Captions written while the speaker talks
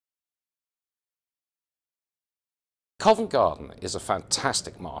Covent Garden is a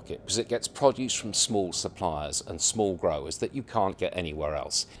fantastic market because it gets produce from small suppliers and small growers that you can't get anywhere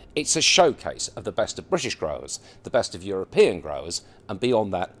else. It's a showcase of the best of British growers, the best of European growers, and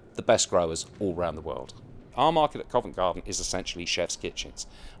beyond that, the best growers all around the world. Our market at Covent Garden is essentially chefs' kitchens,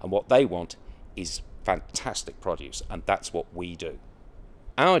 and what they want is fantastic produce, and that's what we do.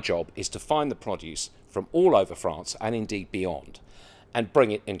 Our job is to find the produce from all over France and indeed beyond, and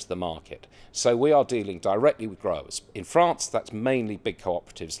bring it into the market. So we are dealing directly with growers. In France, that's mainly big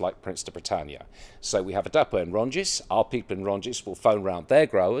cooperatives like Prince de Britannia. So we have a depot in Rungis. Our people in Rungis will phone round their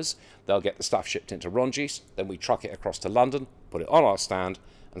growers. They'll get the stuff shipped into Rungis. Then we truck it across to London, put it on our stand,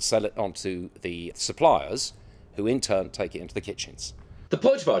 and sell it on to the suppliers, who in turn take it into the kitchens. The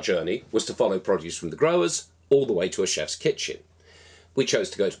point of our journey was to follow produce from the growers all the way to a chef's kitchen. We chose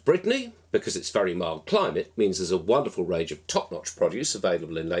to go to Brittany because its very mild climate means there's a wonderful range of top-notch produce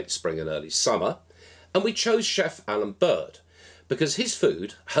available in late spring and early summer. And we chose Chef Alan Bird because his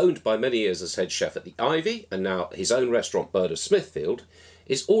food, honed by many years as head chef at the Ivy and now his own restaurant Bird of Smithfield,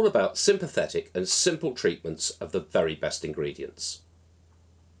 is all about sympathetic and simple treatments of the very best ingredients.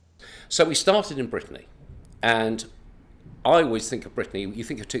 So we started in Brittany, and I always think of Brittany, you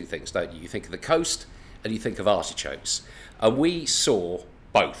think of two things, don't you? You think of the coast and you think of artichokes. And we saw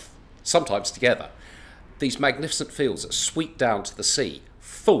both, sometimes together, these magnificent fields that sweep down to the sea,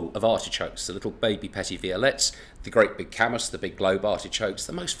 full of artichokes, the little baby petit violettes, the great big camas, the big globe artichokes,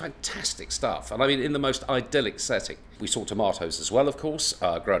 the most fantastic stuff. And I mean, in the most idyllic setting. We saw tomatoes as well, of course,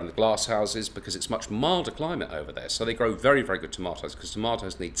 grown in the glass houses because it's much milder climate over there. So they grow very, very good tomatoes because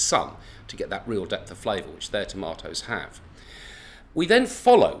tomatoes need sun to get that real depth of flavour, which their tomatoes have. We then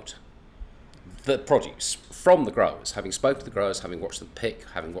followed the produce from the growers, having spoken to the growers, having watched them pick,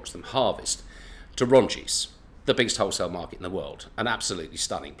 having watched them harvest, to Rungis, the biggest wholesale market in the world, an absolutely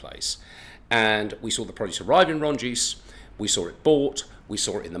stunning place. And we saw the produce arrive in Rungis, we saw it bought, we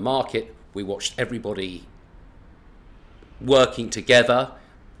saw it in the market, we watched everybody working together,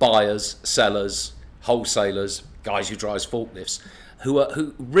 buyers, sellers, wholesalers, guys who drive forklifts,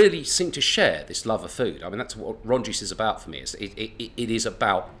 who really seem to share this love of food. I mean, that's what Rungis is about for me. It is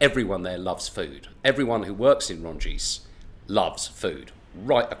about everyone there loves food. Everyone who works in Rungis loves food,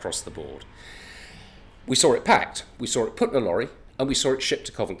 right across the board. We saw it packed, we saw it put in a lorry, and we saw it shipped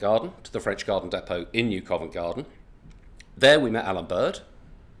to Covent Garden, to the French Garden Depot in New Covent Garden. There we met Alan Bird.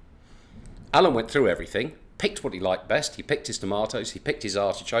 Alan went through everything, picked what he liked best. He picked his tomatoes, he picked his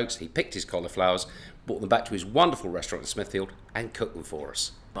artichokes, he picked his cauliflowers, brought them back to his wonderful restaurant in Smithfield and cooked them for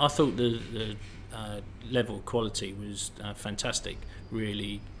us. I thought the level of quality was fantastic.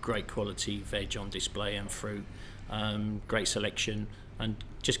 Really great quality veg on display and fruit, great selection, and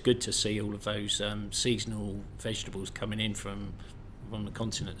just good to see all of those seasonal vegetables coming in from the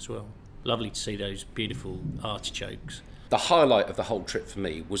continent as well. Lovely to see those beautiful artichokes. The highlight of the whole trip for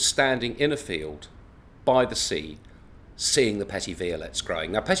me was standing in a field by the sea, seeing the petit violettes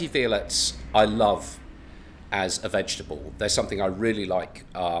growing. Now, petit violettes I love as a vegetable. They're something I really like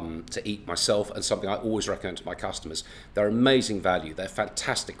to eat myself and something I always recommend to my customers. They're amazing value, they're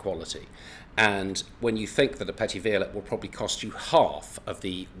fantastic quality. And when you think that a petit violet will probably cost you half of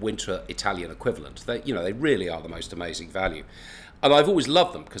the winter Italian equivalent, they really are the most amazing value. And I've always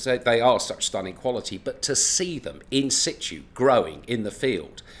loved them because they are such stunning quality, but to see them in situ growing in the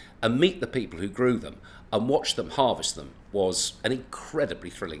field and meet the people who grew them and watch them harvest them was an incredibly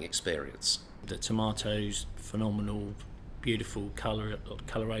thrilling experience. The tomatoes, phenomenal, beautiful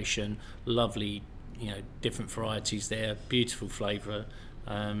coloration, lovely, different varieties there, beautiful flavour,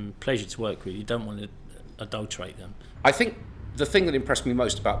 pleasure to work with. You don't want to adulterate them. I think the thing that impressed me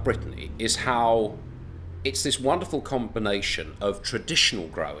most about Brittany is how it's this wonderful combination of traditional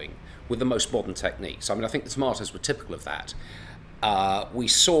growing with the most modern techniques. I mean, I think the tomatoes were typical of that. We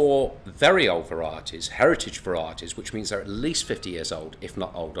saw very old varieties, heritage varieties, which means they're at least 50 years old, if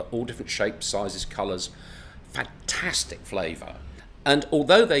not older, all different shapes, sizes, colours, fantastic flavour. And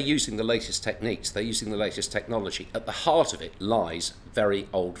although they're using the latest techniques, they're using the latest technology, at the heart of it lies very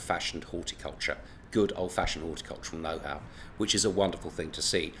old-fashioned horticulture, good old-fashioned horticultural know-how, which is a wonderful thing to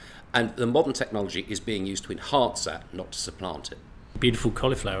see. And the modern technology is being used to enhance that, not to supplant it. Beautiful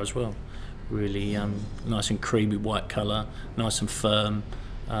cauliflower as well. Really nice and creamy white colour, nice and firm,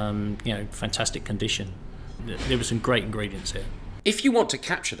 fantastic condition. There were some great ingredients here. If you want to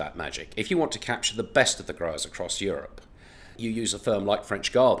capture that magic, if you want to capture the best of the growers across Europe, you use a firm like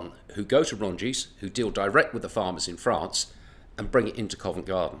French Garden, who go to Rungis, who deal direct with the farmers in France, and bring it into Covent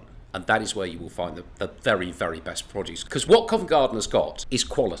Garden. And that is where you will find the very, very best produce. Because what Covent Garden has got is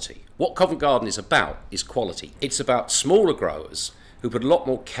quality. What Covent Garden is about is quality. It's about smaller growers who put a lot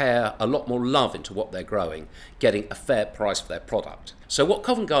more care, a lot more love into what they're growing, getting a fair price for their product. So what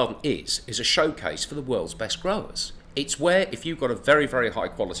Covent Garden is a showcase for the world's best growers. It's where, if you've got a very, very high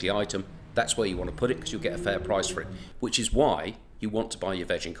quality item, that's where you want to put it because you'll get a fair price for it, which is why you want to buy your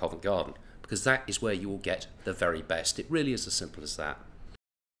veg in Covent Garden, because that is where you will get the very best. It really is as simple as that.